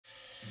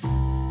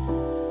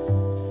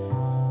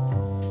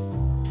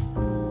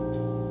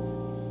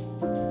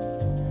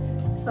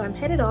So I'm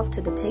headed off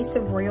to the Taste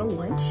of Royal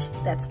lunch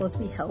that's supposed to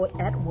be held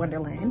at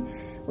Wonderland,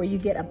 where you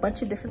get a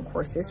bunch of different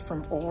courses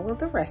from all of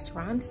the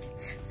restaurants.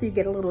 So you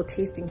get a little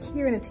tasting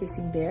here and a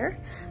tasting there.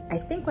 I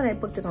think when I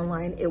booked it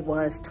online, it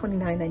was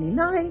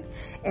 $29.99,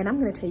 and I'm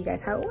gonna tell you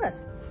guys how it was.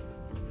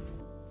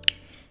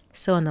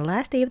 So on the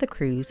last day of the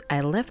cruise,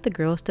 I left the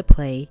girls to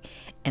play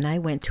and I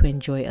went to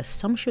enjoy a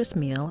sumptuous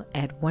meal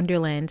at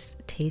Wonderland's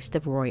Taste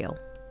of Royal.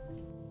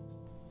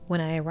 When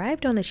I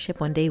arrived on the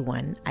ship on day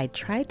one, I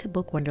tried to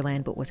book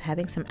Wonderland but was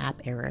having some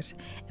app errors,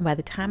 and by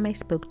the time I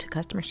spoke to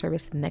customer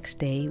service the next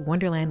day,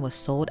 Wonderland was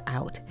sold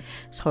out.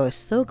 So I was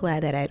so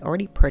glad that I had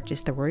already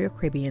purchased the Royal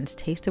Caribbean's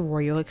Taste of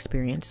Royal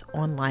experience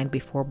online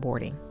before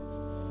boarding.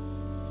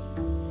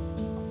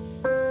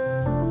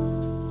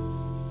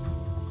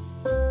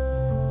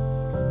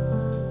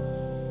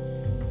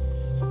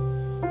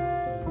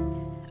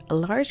 A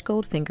large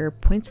gold finger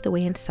points the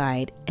way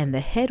inside, and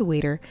the head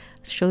waiter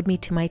showed me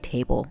to my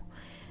table.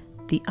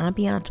 The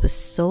ambiance was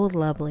so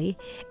lovely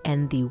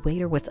and the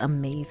waiter was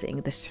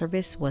amazing. The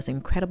service was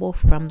incredible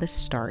from the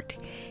start.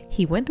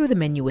 He went through the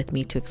menu with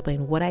me to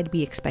explain what I'd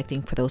be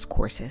expecting for those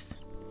courses.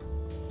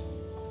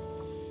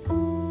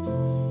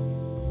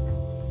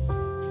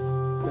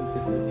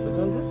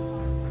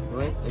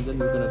 Right, and then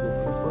we're gonna go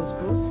for the first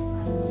course,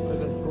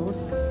 second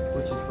course,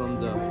 which is from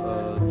the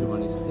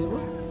Giovanni's table,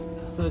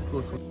 third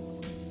course.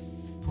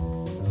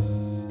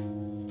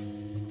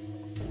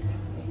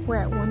 We're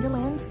at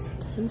Wonderland's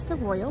Taste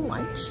of Royal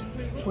lunch,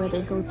 where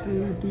they go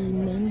through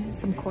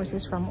some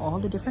courses from all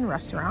the different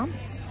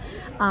restaurants.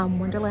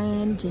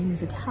 Wonderland,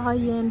 Jamie's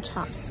Italian,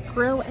 Chops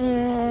Grill,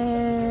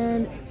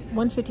 and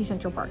 150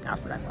 Central Park. I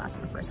forgot the last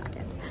one for a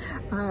second.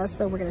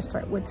 So we're gonna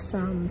start with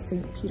some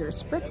St.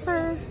 Peter's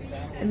Spritzer,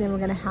 and then we're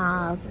gonna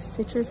have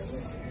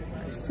citrus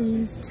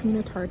seeds,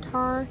 tuna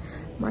tartare,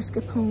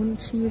 mascarpone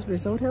cheese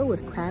risotto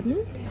with crab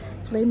meat,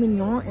 filet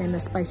mignon, and a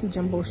spicy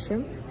jumbo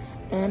shrimp,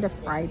 and a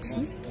fried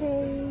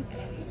cheesecake.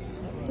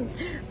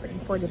 Looking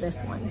forward to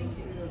this one.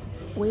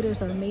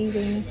 Waiters are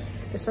amazing.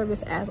 The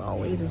service, as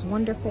always, is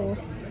wonderful.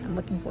 I'm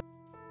looking forward.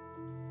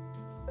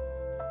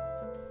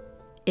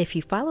 If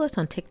you follow us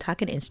on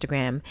TikTok and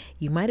Instagram,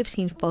 you might have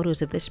seen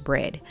photos of this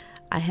bread.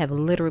 I have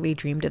literally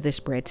dreamed of this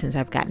bread since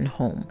I've gotten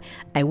home.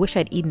 I wish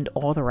I'd eaten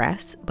all the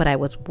rest, but I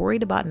was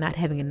worried about not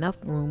having enough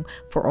room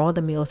for all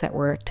the meals that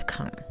were to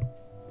come.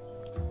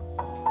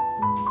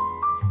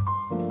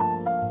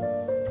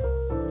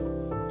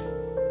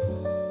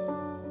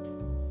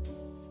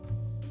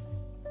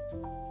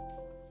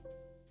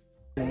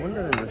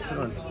 Wonderland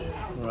restaurant,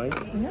 right?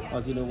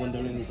 As you know,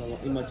 Wonderland is our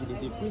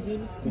imaginative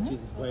cuisine, which is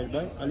inspired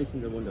by Alice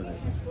in the Wonderland.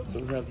 So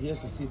we have here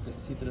the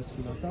citrus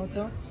tuna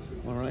tartar,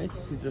 all right?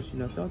 Citrus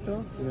tuna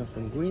tartar. We have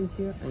some greens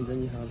here, and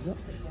then you have the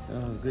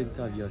green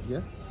caviar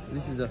here.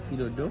 This is a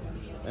filo dough,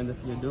 and the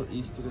filo dough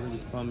is together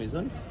with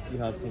parmesan. You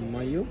have some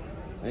mayo,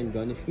 and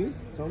garnish with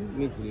some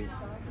mint leaf.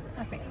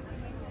 Perfect.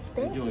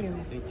 Thank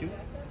you. Thank you.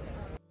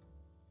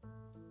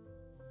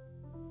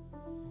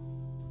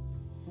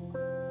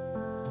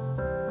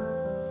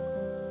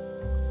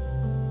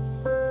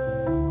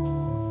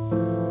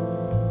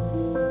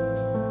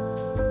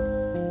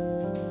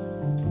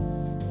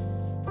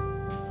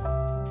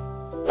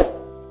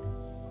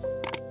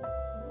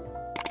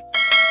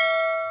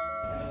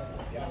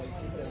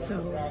 So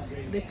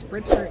this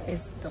spritzer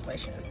is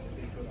delicious.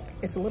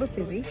 It's a little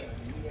fizzy,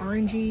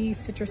 orangey,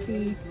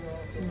 citrusy,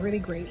 really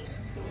great.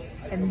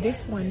 And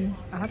this one,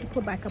 I'll have to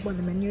pull back up on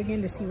the menu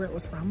again to see where it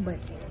was from, but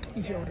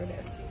you should order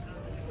this.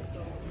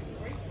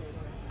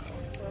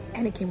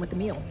 And it came with the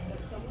meal.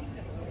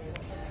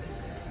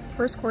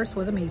 First course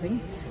was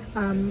amazing.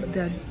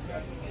 The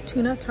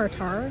tuna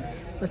tartare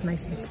was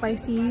nice and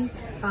spicy.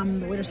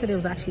 The waiter said it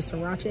was actually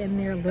sriracha in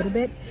there a little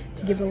bit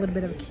to give it a little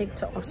bit of a kick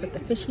to offset the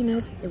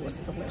fishiness. It was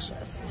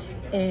delicious.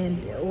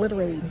 And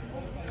literally,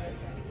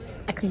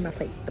 I cleaned my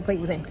plate. The plate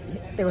was empty.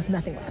 There was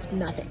nothing left,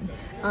 nothing.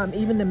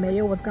 Even the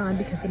mayo was gone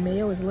because the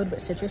mayo is a little bit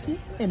citrusy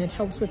and it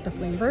helps with the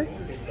flavor.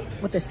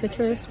 With the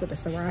citrus, with the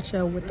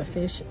sriracha, with the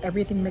fish,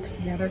 everything mixed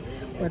together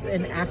was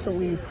an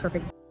absolutely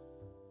perfect.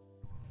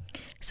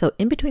 So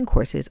in between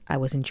courses, I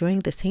was enjoying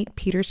the St.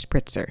 Peter's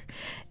Spritzer.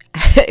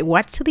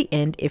 Watch to the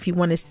end if you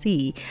want to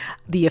see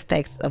the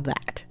effects of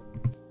that.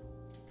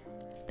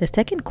 The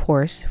second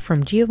course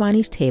from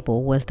Giovanni's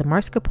table was the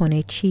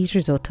mascarpone cheese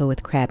risotto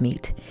with crab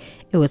meat.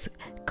 It was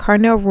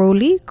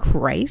carnaroli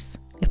rice,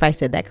 if I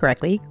said that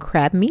correctly,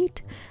 crab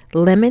meat,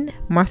 lemon,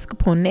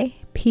 mascarpone,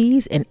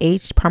 peas, and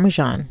aged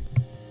parmesan.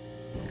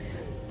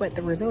 But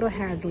the risotto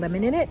has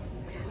lemon in it,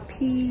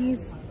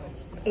 peas,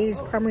 aged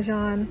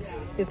parmesan,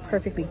 is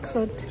perfectly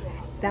cooked.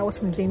 That was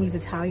from Jamie's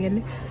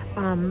Italian.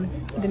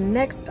 The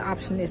next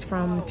option is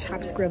from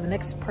Chops Grill. The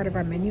next part of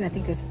our menu, I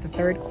think is the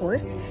third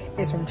course,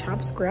 is from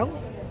Chops Grill.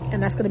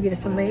 And that's gonna be the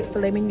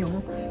filet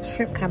mignon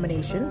shrimp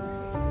combination.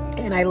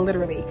 And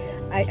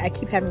I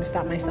keep having to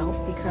stop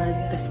myself because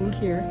the food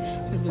here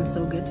has been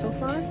so good so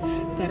far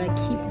that I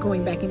keep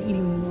going back and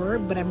eating more,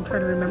 but I'm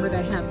trying to remember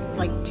that I have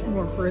like 2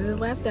 more courses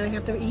left that I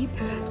have to eat.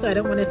 So I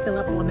don't want to fill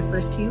up on the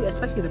first 2,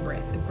 especially the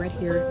bread. The bread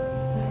here,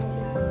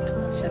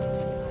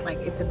 Chef's,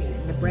 it's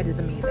amazing. The bread is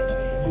amazing.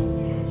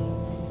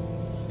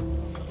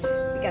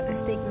 We got the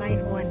steak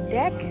knife on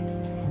deck,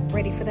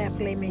 ready for that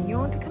filet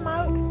mignon to come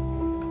out.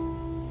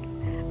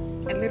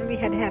 I literally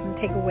had to have him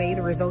take away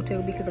the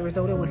risotto because the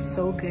risotto was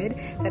so good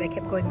that I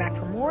kept going back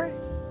for more.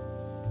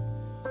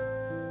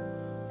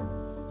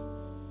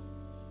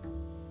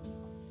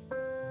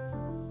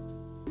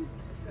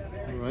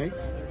 Alright,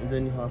 and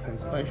then you have some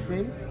spice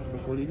shrimp,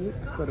 broccoli,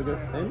 asparagus,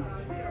 and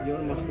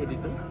your mashed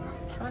potato.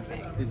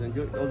 Perfect. Please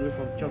enjoy all the way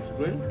from Chops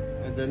Grill.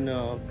 And then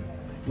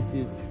this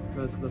is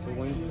first glass of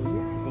wine for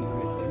you,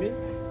 complimentary meal,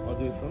 all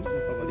the way from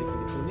Napa Valley,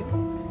 California,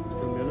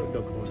 from Yellow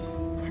Dog Road.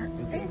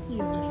 Perfect. Thank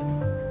you.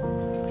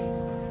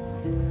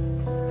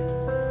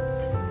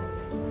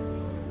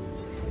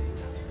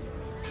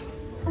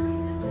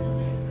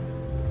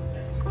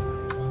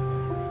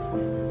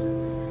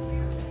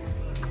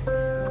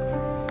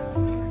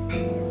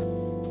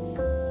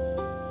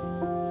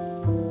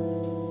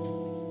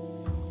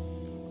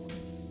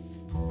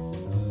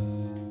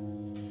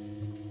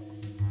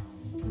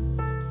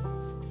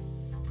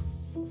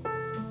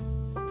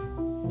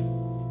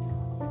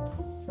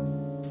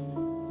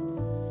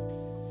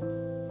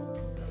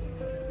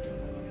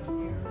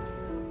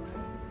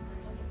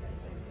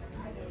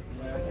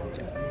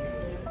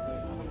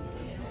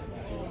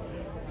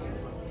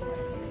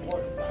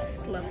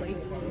 Lovely.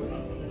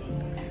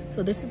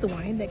 So this is the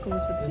wine that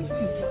goes with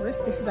the course.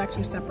 This is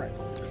actually separate.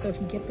 So if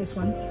you get this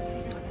one,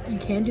 you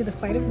can do the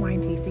flight of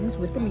wine tastings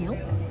with the meal.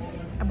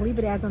 I believe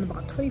it adds on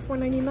about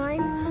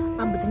 $24.99,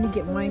 but then you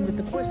get wine with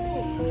the course.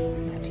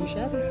 Not too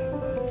shabby.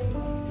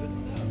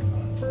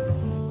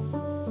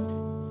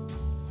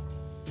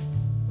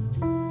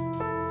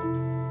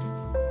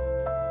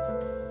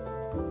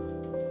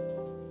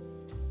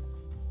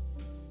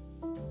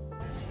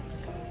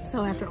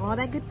 So after all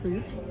that good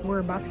food, we're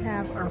about to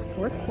have our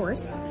fourth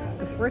course.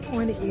 The fourth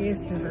one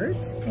is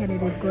dessert, and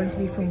it is going to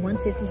be from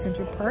 150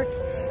 Central Park.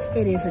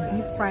 It is a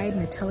deep fried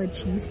Nutella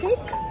cheesecake.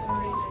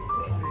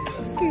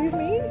 Excuse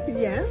me,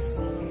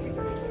 yes.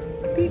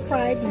 Deep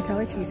fried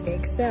Nutella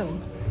cheesecake. So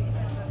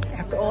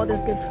after all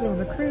this good food on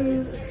the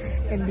cruise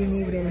and being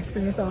able to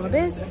experience all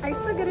this, I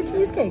still get a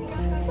cheesecake.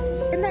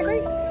 Isn't that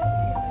great?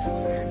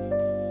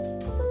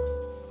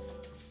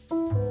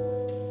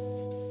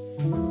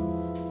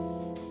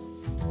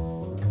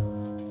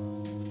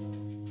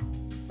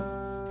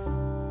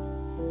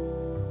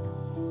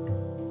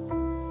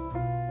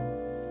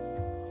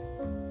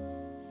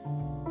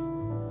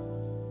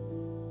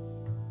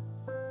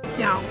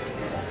 Now,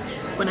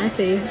 when I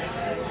say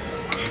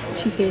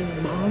cheesecake is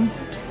the bomb,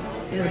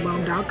 it's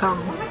bomb.com.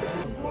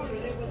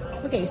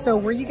 Okay, so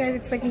were you guys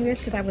expecting this?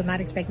 Because I was not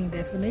expecting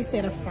this. When they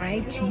said a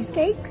fried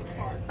cheesecake,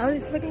 I was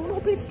expecting a little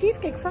piece of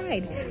cheesecake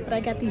fried. But I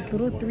got these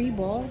little 3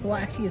 balls. Well,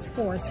 actually it's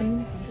 4.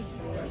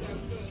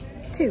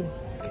 Two.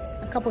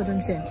 A couple of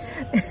drinks in.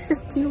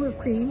 It's 2 whipped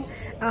cream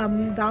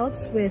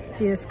dollops with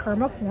this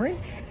caramel corn.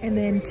 And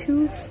then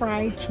 2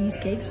 fried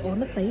cheesecakes on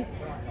the plate.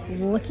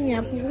 Looking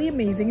absolutely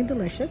amazing and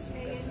delicious.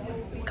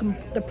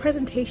 The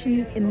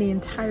presentation in the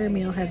entire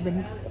meal has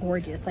been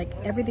gorgeous. Like,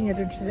 everything has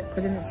been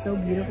presented so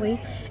beautifully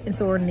and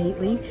so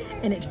ornately,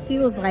 and it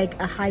feels like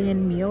a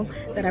high-end meal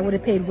that I would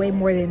have paid way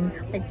more than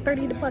like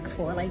 $30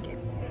 for. Like,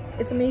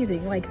 it's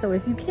amazing. Like, so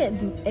if you can't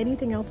do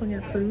anything else on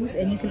your cruise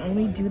and you can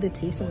only do the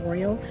Taste of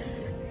Royal,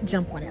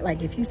 jump on it.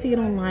 Like, if you see it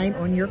online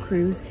on your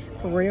cruise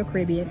for Royal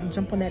Caribbean,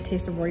 jump on that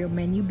Taste of Royal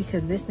menu,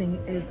 because this thing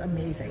is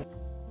amazing.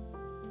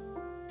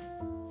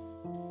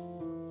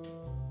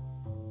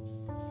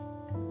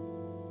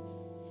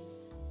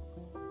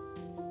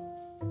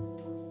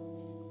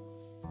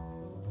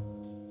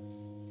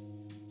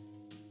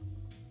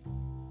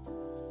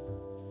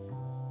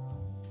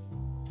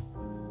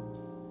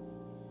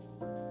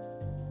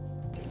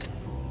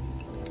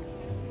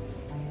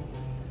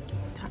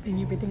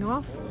 Topping everything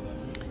off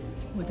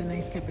with a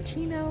nice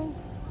cappuccino.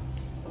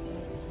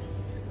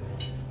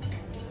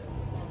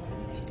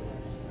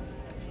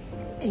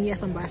 And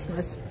yes, I'm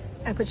blasphemous.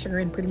 I put sugar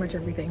in pretty much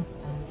everything,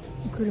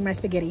 including my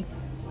spaghetti.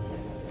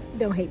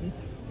 Don't hate me.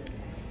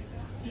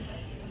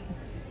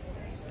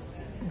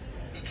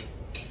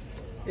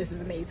 This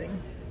is amazing.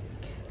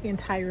 The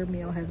entire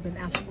meal has been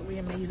absolutely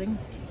amazing.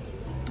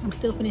 I'm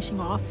still finishing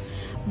off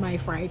my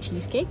fried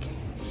cheesecake,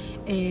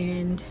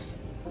 and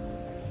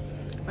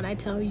when I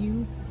tell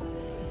you,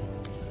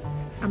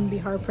 I'm gonna be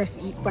hard pressed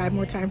to eat 5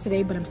 more times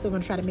today, but I'm still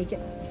gonna try to make it,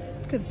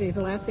 because today's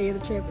the last day of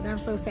the trip, and I'm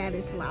so sad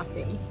it's the last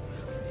day.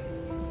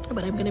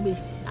 But I'm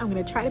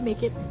gonna try to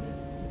make it,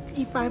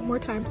 eat 5 more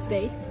times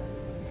today.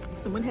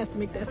 Someone has to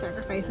make that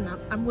sacrifice, and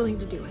I'm willing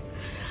to do it.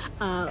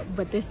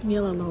 But this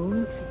meal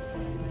alone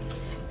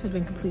has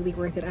been completely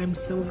worth it. I'm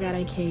so glad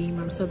I came.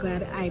 I'm so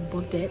glad I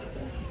booked it.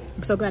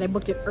 I'm so glad I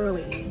booked it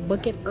early.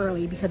 Book it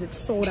early, because it's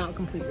sold out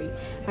completely.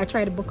 I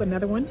tried to book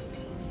another one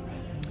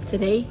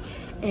today,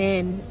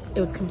 and it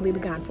was completely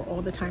gone for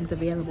all the times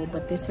available.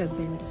 But this has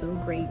been so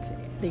great.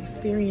 The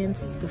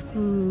experience, the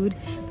food,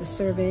 the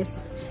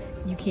service,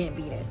 you can't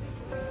beat it.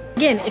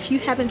 Again, if you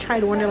haven't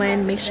tried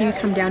Wonderland, make sure you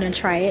come down and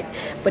try it.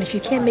 But if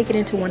you can't make it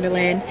into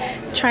Wonderland,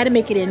 try to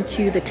make it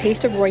into the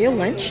Taste of Royal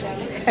lunch.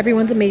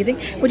 Everyone's amazing.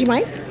 Would you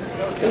mind?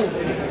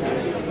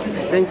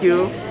 Thank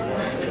you.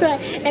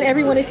 And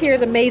everyone is here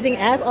is amazing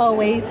as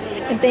always.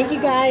 And thank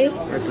you guys.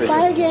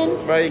 Bye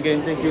again. Bye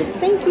again. Thank you.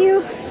 Thank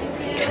you.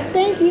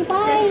 Thank you.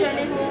 Bye.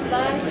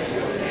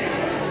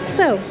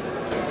 So,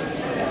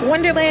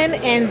 Wonderland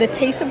and the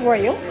Taste of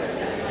Royal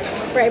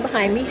right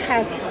behind me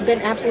has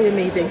been absolutely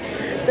amazing.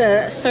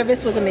 The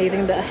service was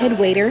amazing. The head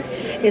waiter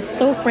is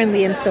so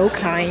friendly and so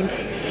kind.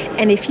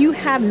 And if you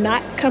have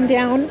not come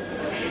down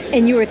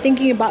and you are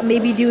thinking about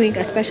maybe doing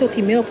a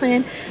specialty meal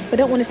plan but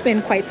don't want to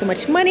spend quite so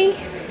much money,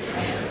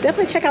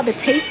 definitely check out the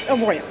Taste of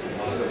Royal.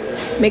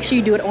 Make sure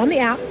you do it on the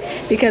app,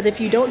 because if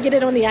you don't get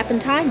it on the app in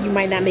time, you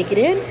might not make it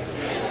in.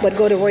 But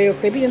go to Royal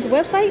Caribbean's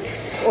website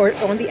or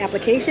on the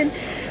application,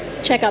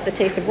 check out the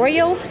Taste of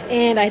Royal.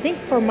 And I think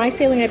for my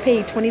sailing I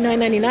paid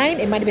 $29.99.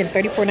 It might have been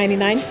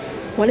 $34.99,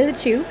 one of the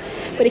two.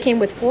 But it came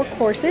with 4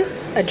 courses,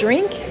 a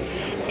drink,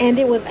 and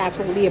it was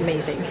absolutely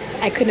amazing.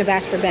 I couldn't have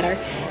asked for better.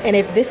 And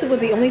if this was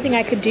the only thing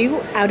I could do,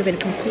 I would have been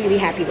completely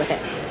happy with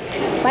it.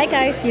 Bye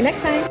guys, see you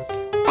next time.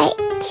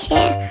 Like,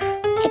 share,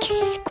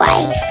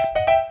 subscribe.